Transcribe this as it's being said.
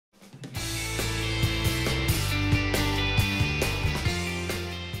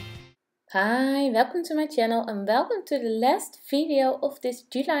Hi, welcome to my channel and welcome to the last video of this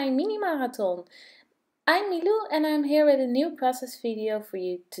July mini marathon. I'm Milou and I'm here with a new process video for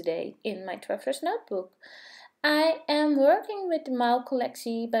you today in my traveler's notebook. I am working with the Mouw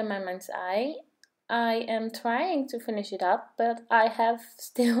collection by My Mind's Eye. I am trying to finish it up, but I have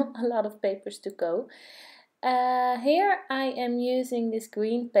still a lot of papers to go. Here I am using this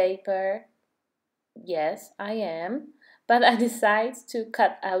green paper. Yes, I am. But I decide to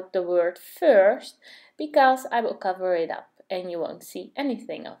cut out the word first because I will cover it up and you won't see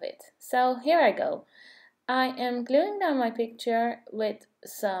anything of it. So here I go. I am gluing down my picture with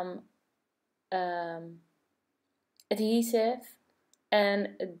some adhesive and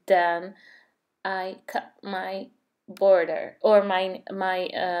then I cut my border or my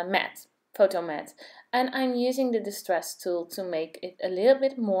mat, photo mat, and I'm using the distress tool to make it a little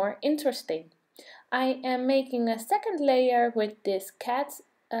bit more interesting. I am making a second layer with this cat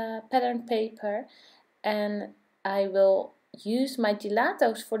pattern paper and I will use my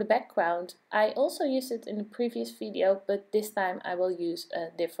gelatos for the background. I also used it in the previous video, but this time I will use a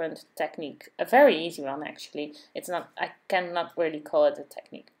different technique. A very easy one actually. I cannot really call it a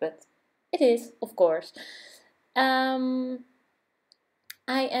technique, but it is, of course. I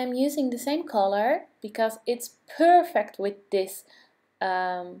am using the same color because it's perfect with this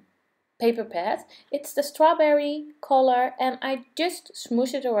paper pad. It's the strawberry color and I just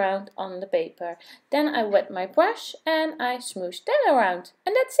smoosh it around on the paper. Then I wet my brush and I smoosh that around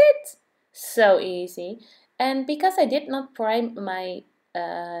and that's it. So easy. And because I did not prime my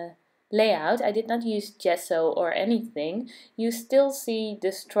layout, I did not use gesso or anything, you still see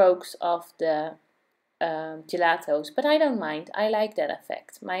the strokes of the gelatos, but I don't mind. I like that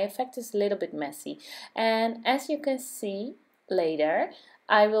effect. My effect is a little bit messy, and as you can see later,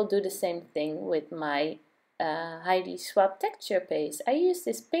 I will do the same thing with my Heidi Swap texture paste. I use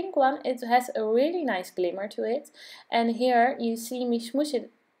this pink one. It has a really nice glimmer to it, and here you see me smoosh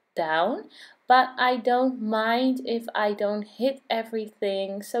it down, but I don't mind if I don't hit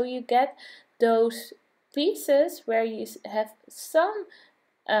everything, so you get those pieces where you have some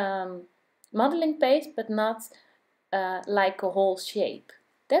modeling paste but not like a whole shape.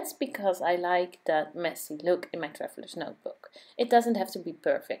 That's because I like that messy look in my traveler's notebook. It doesn't have to be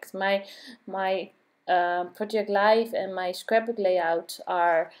perfect. My Project Life and my scrapbook layouts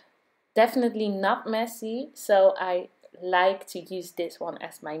are definitely not messy, so I like to use this one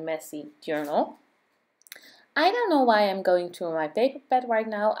as my messy journal. I don't know why I'm going through my paper pad right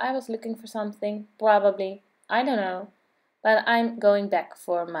now. I was looking for something, probably. I don't know. But I'm going back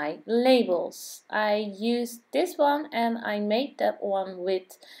for my labels. I used this one and I made that one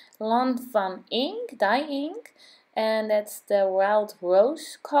with Lan Van ink, dye ink, and that's the Wild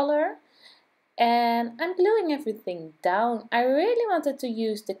Rose color. And I'm gluing everything down. I really wanted to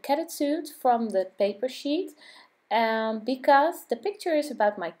use the Cattitude from the paper sheet because the picture is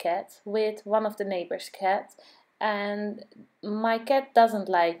about my cat with one of the neighbor's cats, and my cat doesn't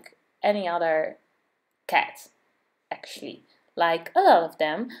like any other cat. Actually, like a lot of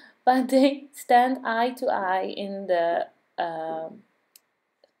them, but they stand eye to eye in the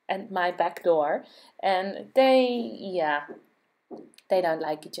at my back door, and they don't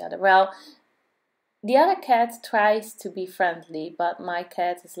like each other. Well, the other cat tries to be friendly, but my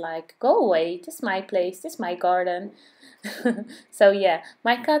cat is like, go away, this is my place, this is my garden. So yeah,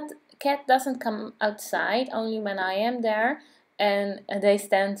 my cat doesn't come outside, only when I am there. And they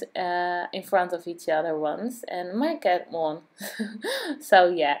stand in front of each other once, and my cat won. So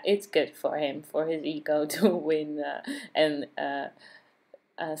yeah, it's good for him, for his ego to win and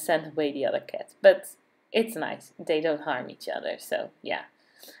send away the other cat. But it's nice, they don't harm each other, so yeah.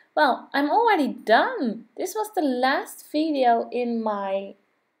 Well, I'm already done. This was the last video in my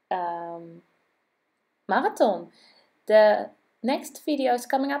marathon. The next video is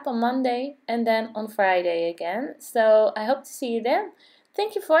coming up on Monday and then on Friday again. So I hope to see you then.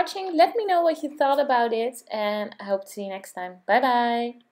 Thank you for watching. Let me know what you thought about it and I hope to see you next time. Bye bye.